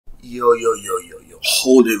Yo,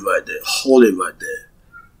 hold it right there.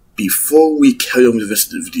 Before we carry on with the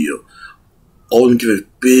rest of the video, I want to give a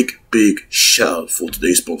big shout out for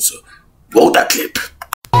today's sponsor. Roll that clip. This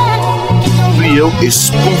video is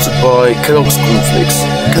sponsored by Kellogg's Cornflakes.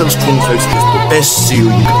 Kellogg's Cornflakes is the best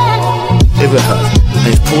cereal you can ever have,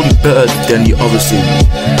 and it's probably better than the other cereal.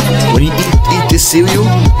 When you eat this cereal,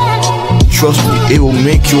 trust me, it will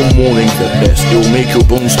make your morning the best. It will make your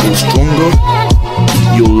bones feel stronger,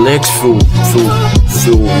 your legs feel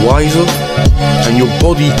wiser, and your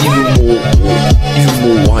body even more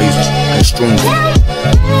wiser and stronger.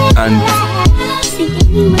 And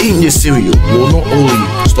eating this cereal will not only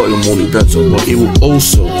start your morning better, but it will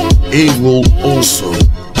also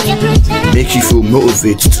make you feel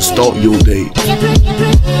motivated to start your day.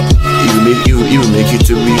 It will make you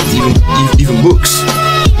to read even books,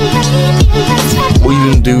 or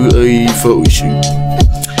even do a photo shoot.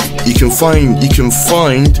 You can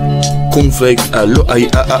find cornflakes at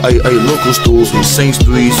local stores in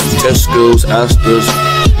Sainsbury's, Tesco's, Asda's,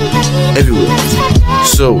 everywhere.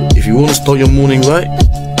 So if you want to start your morning right,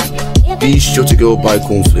 be sure to go buy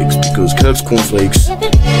cornflakes, because Kellogg's Cornflakes,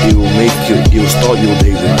 it will start your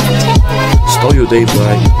day right. Start your day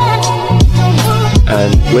right,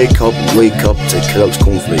 and wake up to Kellogg's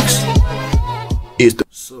Cornflakes.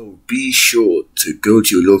 So be sure to go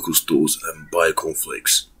to your local stores and buy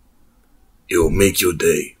cornflakes. It will make your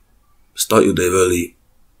day. Start your day early,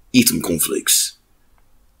 eat some cornflakes.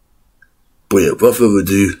 But yeah, without further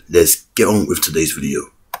ado, let's get on with today's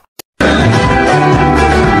video.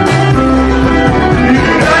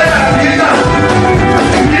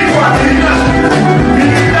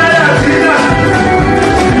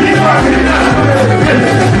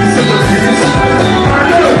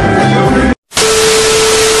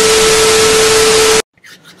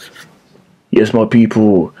 Yes, my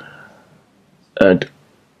people, and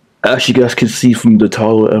as you guys can see from the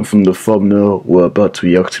title and from the thumbnail, we're about to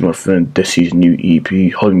react to my friend Desi's new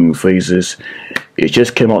EP, Honeymoon Phases. It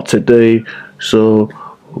just came out today, so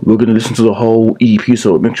we're going to listen to the whole EP,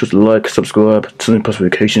 so make sure to like, subscribe, turn on post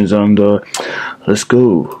notifications, and let's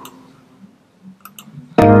go.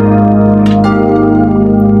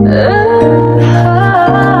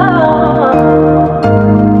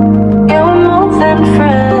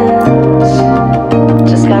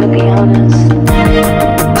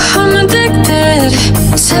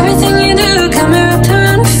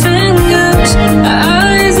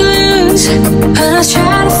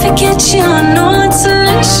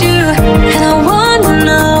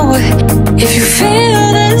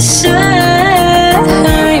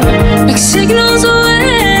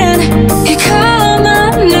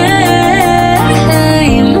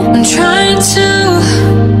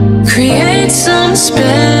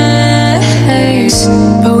 Space,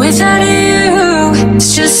 but without you,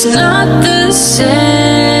 it's just not the same.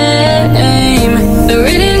 The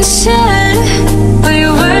written said, but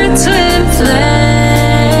your words lit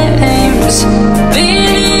flames. Me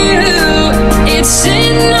and you, it's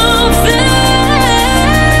in our veins.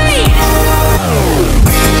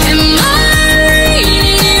 Am I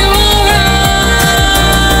reading you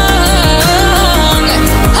wrong?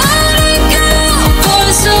 How to go for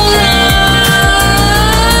so long?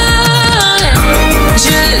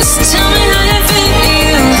 Just tell me how you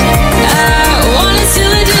feel. I wanna seal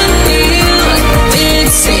the deal.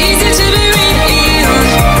 It's easy to be real,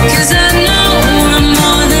 'cause I know we're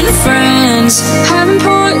more than friends. I've been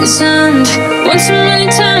poisoned one too many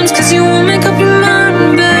times, 'cause you won't make up your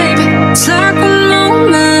mind, babe. It's like one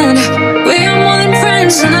moment we are more than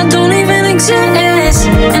friends, and I don't even exist.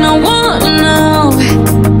 And I wanna know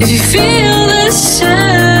if you feel the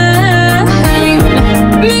same.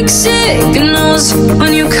 Mixed signals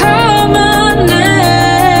when you call my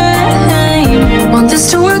name. Want this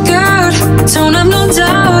to work out, don't have no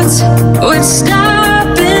doubts. What's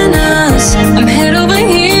stopping us? I'm head over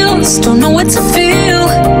heels, don't know what to feel.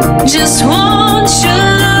 Just want your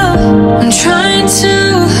love. I'm trying to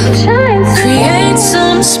create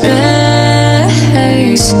some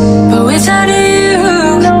space, but without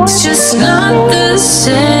you, it's just not the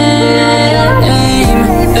same.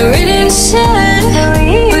 The written said,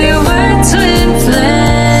 but your words lit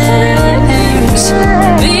flames.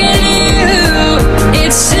 Me and you,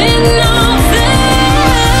 it's in our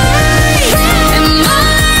veins. Am I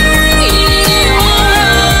reading you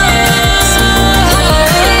wrong?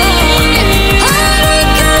 How to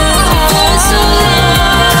go for so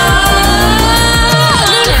long?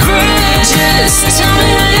 Just tell me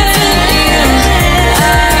how you feel. I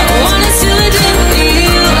wanna seal the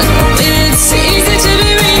deal.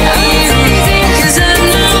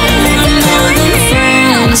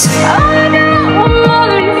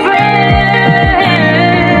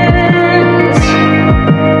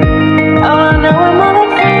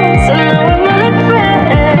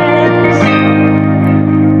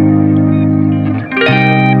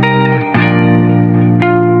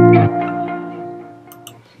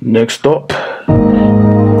 Next up,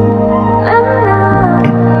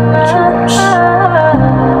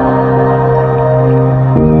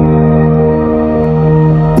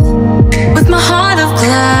 with my heart of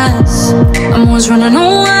glass, I'm always running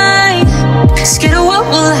away, scared of what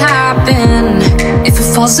will happen if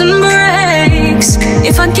it falls and breaks.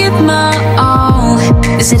 If I give my all,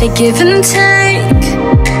 is it a give and take?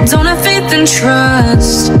 Don't have faith and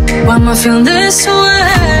trust, why am I feeling this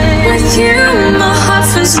way? With you, my heart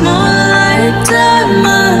feels more like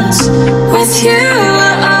diamonds. With you,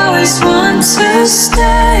 I always want to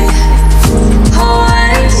stay.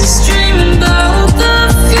 Always dream about the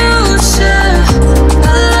future,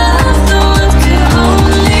 a love the world could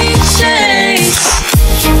only chase.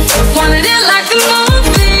 Wanted it like the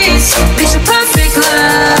movies, picture perfect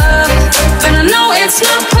love, but I know it's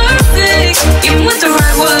not perfect, even with the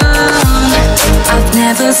right one. I've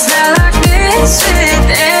never felt like this with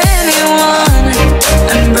anyone,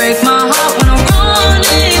 and break my heart when I run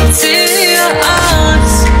into your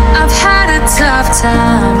arms. I've had a tough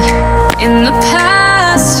time in the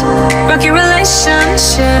past, rocky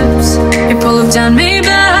relationships, people have done me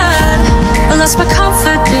bad. I lost my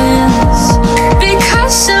confidence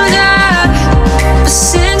because of that, but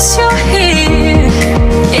since you're here,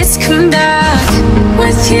 it's come back.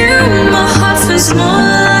 With you, my heart feels more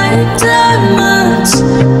like diamonds.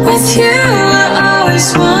 With you, I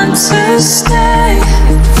always want to stay.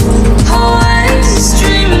 Always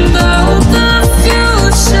dream about the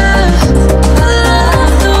future, a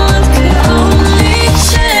love the world could only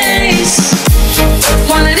chase.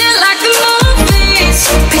 Wanted it like the movies,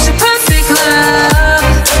 picture perfect love,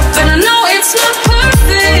 but I know it's not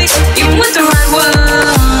perfect, even with the right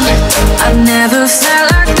one. I've never felt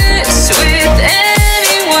like this with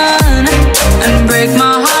anyone, and break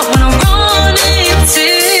my heart when I run into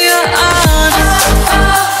your arms.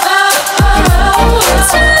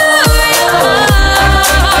 To your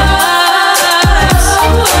arms,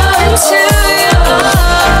 into your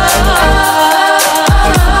arms,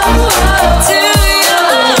 to your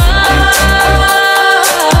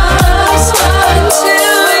arms, into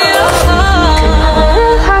your arms.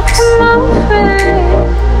 Like a movie,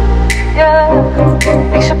 yeah,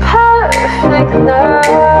 picture perfect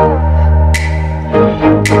love,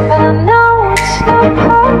 but I know it's not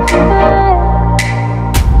perfect,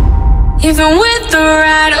 even with the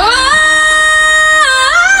right one.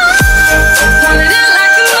 Wanted it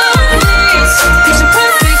like the movies, picture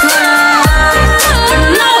perfect love, but I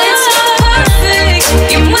know it's not perfect,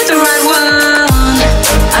 even with the right one.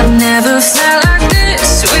 I've never felt like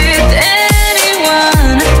this with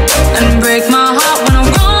anyone, and break my heart when I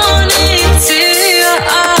run into your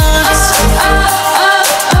arms.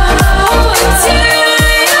 Into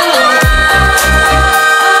your arms,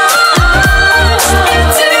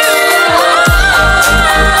 into your arms,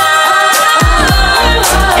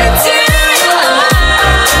 into your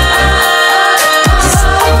arms,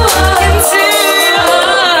 into your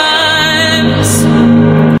arms.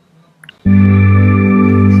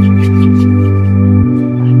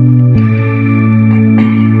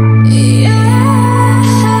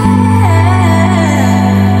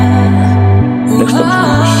 next up,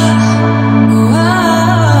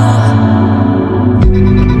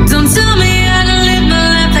 Don't tell me how to live my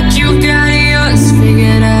life like you got yours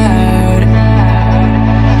figured out.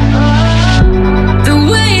 The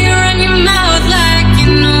way you run your mouth like you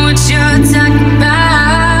know what you're talking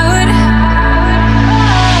about.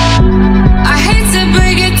 I hate to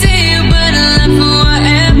break it to you, but I love who I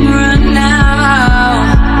am right now.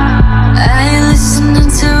 I ain't listening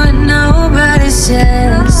to what nobody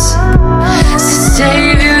says, so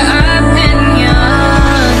save your opinions.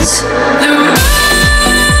 The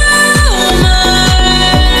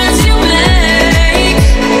rumors you make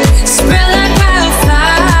spread like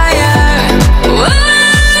wildfire.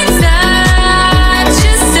 Words that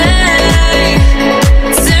you say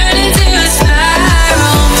turn into a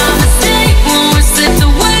spiral. My mistake when we slipped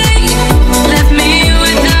away left me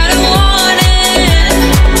without a warning.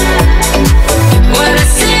 What I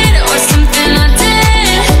said or something I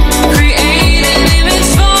did create an image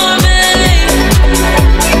for me.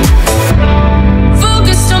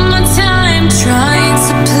 Focused on my time, trying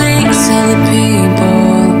to please other people.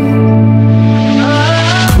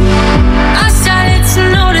 I started to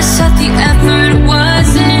notice that the effort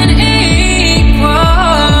wasn't equal.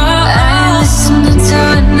 I listened to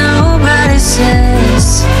what nobody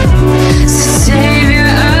says, so save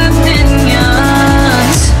your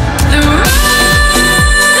opinions. The rumors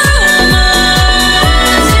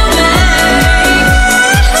you make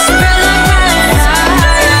spread like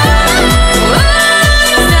wildfire.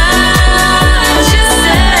 Words that you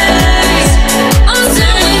say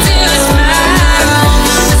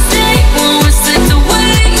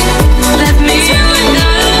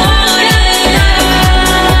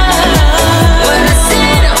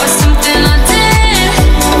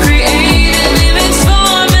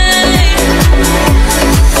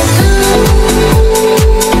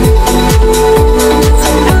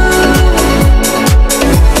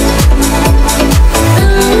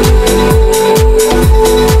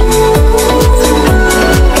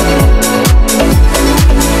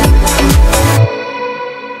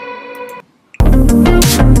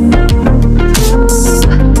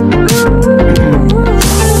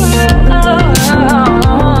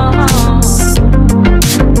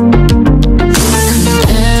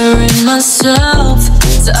myself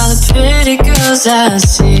to all the pretty girls I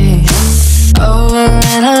see.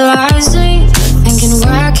 Overanalyzing, thinking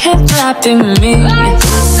why can't that be me?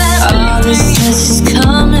 All this stress is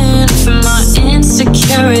coming from my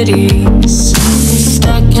insecurities.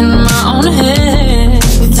 Stuck in my own head,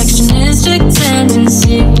 perfectionistic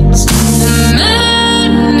tendencies. The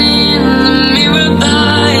man in the mirror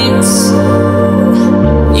bites.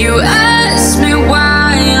 You ask me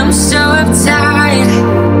why I'm so uptight.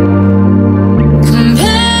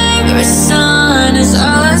 Comparison is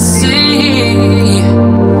all I see.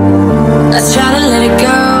 I try to let it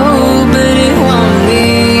go, but it won't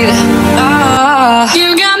lead. Oh,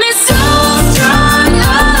 you got me so strung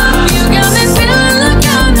up. You got me feeling like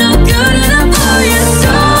I'm not good enough for you.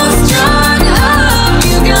 So strung up.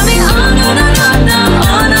 You got me on, no, no, no, no,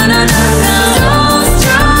 on, no, no, no, no. So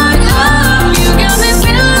strung up. You got me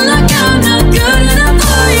feeling like I'm not good enough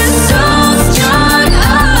for you. So strung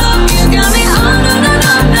up. You got me on, no, no,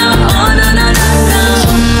 no, no, on, no, no, no, no.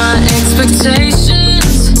 My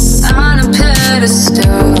expectations on a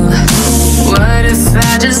pedestal. What if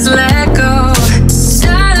I just let go?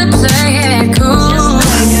 Start to play it cool.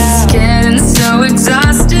 It's getting so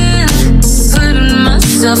exhausting, putting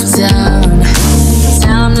myself down.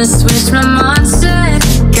 Time to switch my mindset,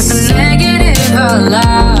 get the negative all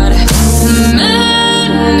out. The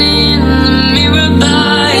man in the mirror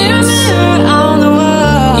bites. On the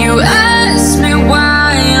wall. You ask me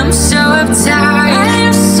why I'm so uptight. I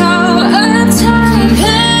am so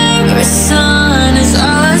uptight. Comparison is all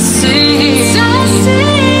I see.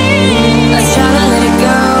 I try to let it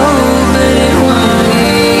go, but it won't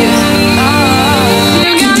leave. Oh,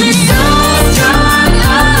 you got me so strung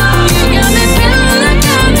up. You got me feeling like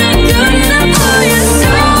I'm not good enough for you.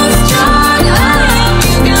 So strung up.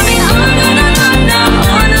 You got me on, no, no, no, no,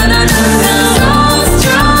 on, no, no, no, no. So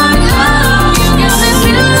strung up. You got me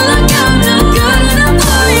feeling like I'm not good enough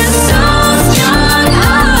for you. So strung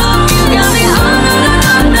up. You got me on, no, no,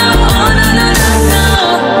 no, no, on, no, no, no, no.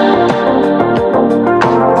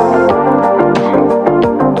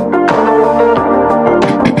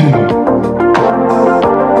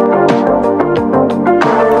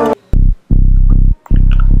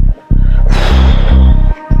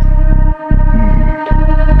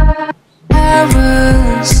 I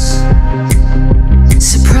was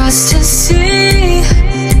surprised to see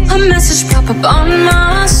a message pop up on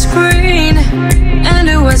my screen, and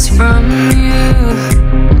it was from you.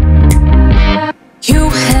 You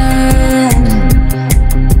had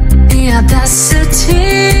the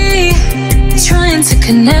audacity, trying to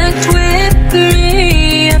connect with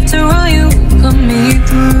me after all you put me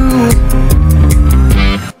through.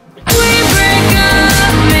 We break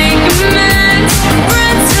up, make amends,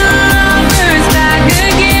 friends to lovers back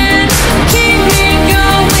again. Keep me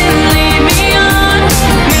going, lead me on,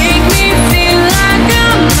 make me feel like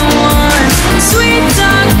I'm the one. Sweet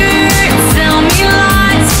talker, tell me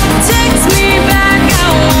lies, text me back, I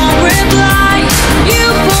won't reply. You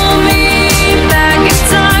pull me back in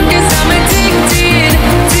time, 'cause I'm addicted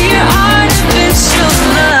to your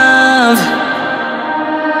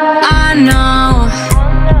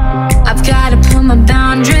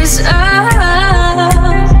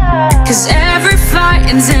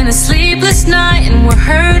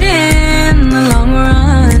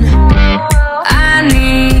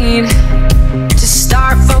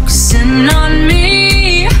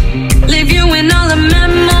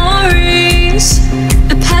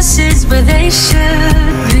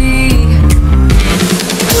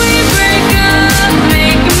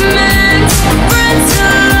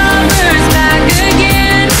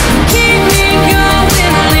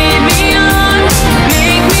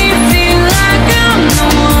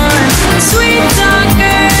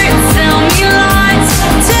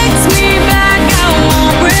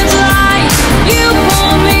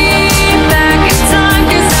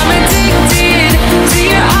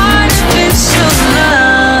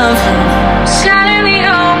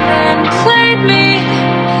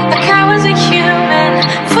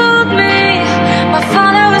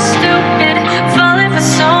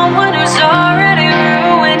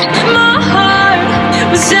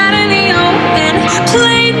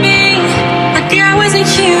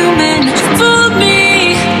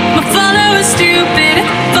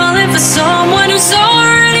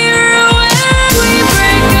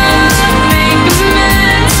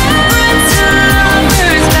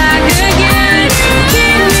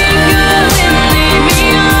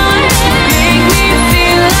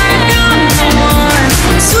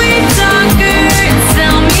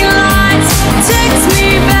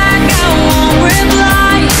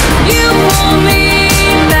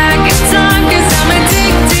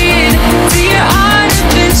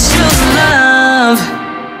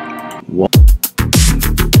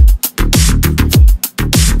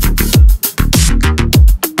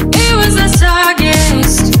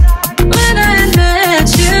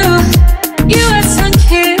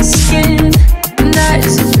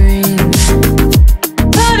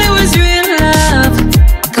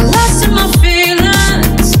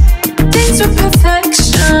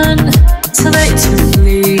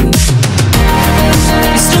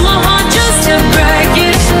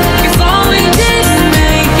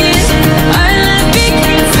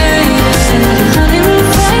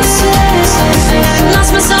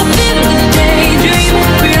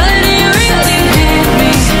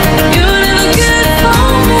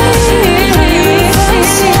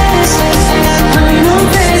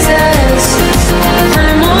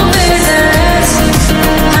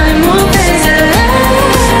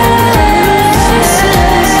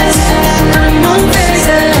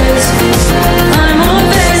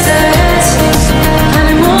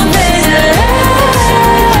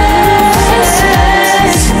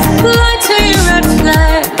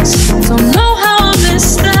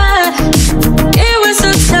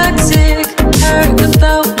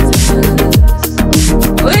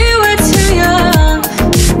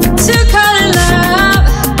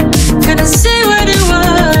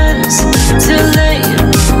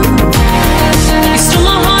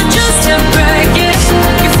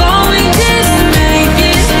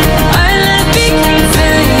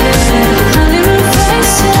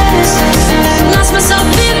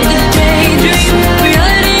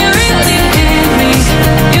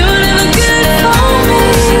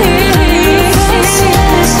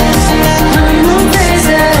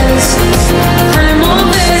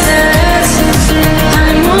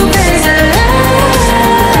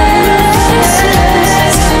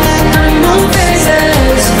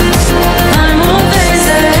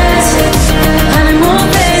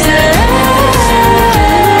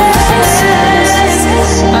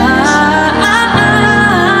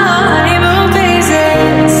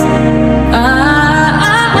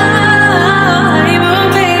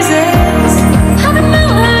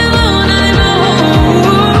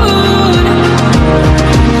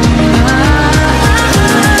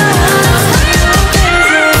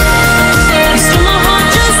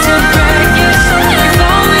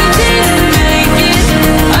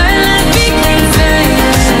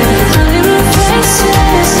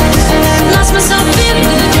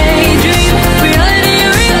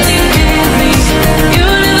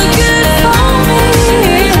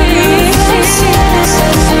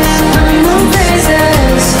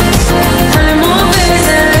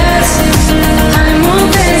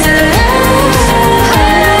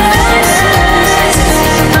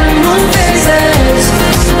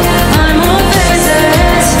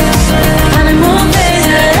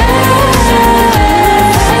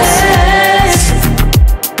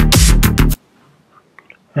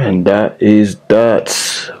And that is that.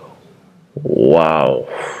 Wow.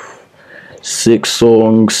 6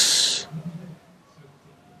 songs.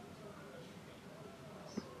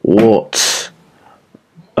 What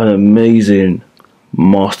an amazing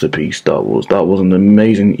masterpiece that was. That was an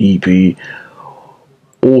amazing EP.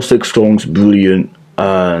 All 6 songs brilliant,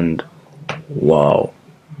 and wow.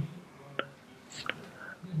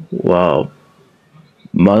 Wow.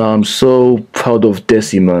 Man, I'm so proud of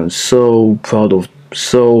Desi, man. So proud of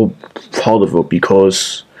her,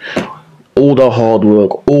 because all that hard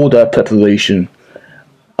work, all that preparation,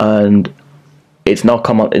 and it's now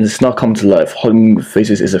come to life. Honeymoon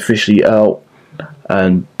Faces is officially out,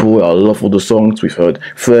 and boy, I love all the songs we've heard.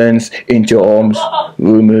 Friends, Into Your Arms,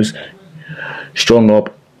 Rumors, Strong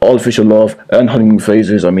Up, Artificial Love, and Honeymoon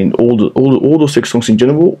Phases. I mean, all the 6 songs in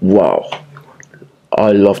general. Wow,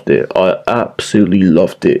 I loved it. I absolutely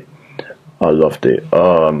loved it. I loved it.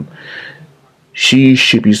 She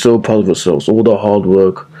should be so proud of herself. All the hard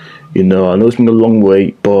work, I know it's been a long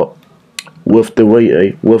wait, but worth the wait,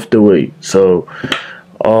 eh? Worth the wait. So,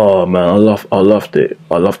 oh man, I loved it.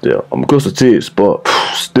 I loved it. I'm close to tears, but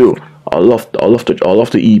still, I loved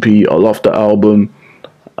the EP. I loved the album,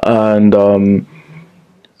 and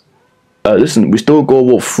listen, we still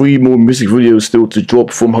got 3 more music videos still to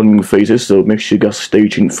drop from Honeymoon Phases, so make sure you guys stay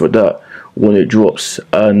tuned for that when it drops.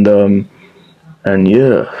 And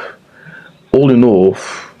yeah, all in all,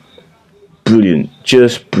 brilliant,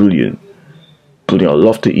 just brilliant. I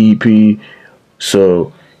love the EP.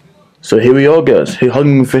 So here we are, guys. Hey,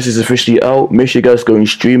 Honeymoon Phases is officially out. Make sure you guys go and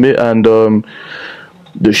stream it, and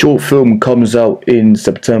the short film comes out in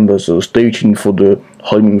September, so stay tuned for the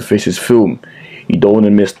Honeymoon Faces film. You don't want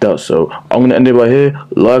to miss that. So I'm going to end it right here.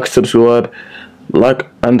 Like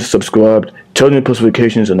and subscribe. Turn on your post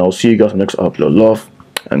notifications, and I'll see you guys in the next upload. Love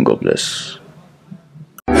and God bless.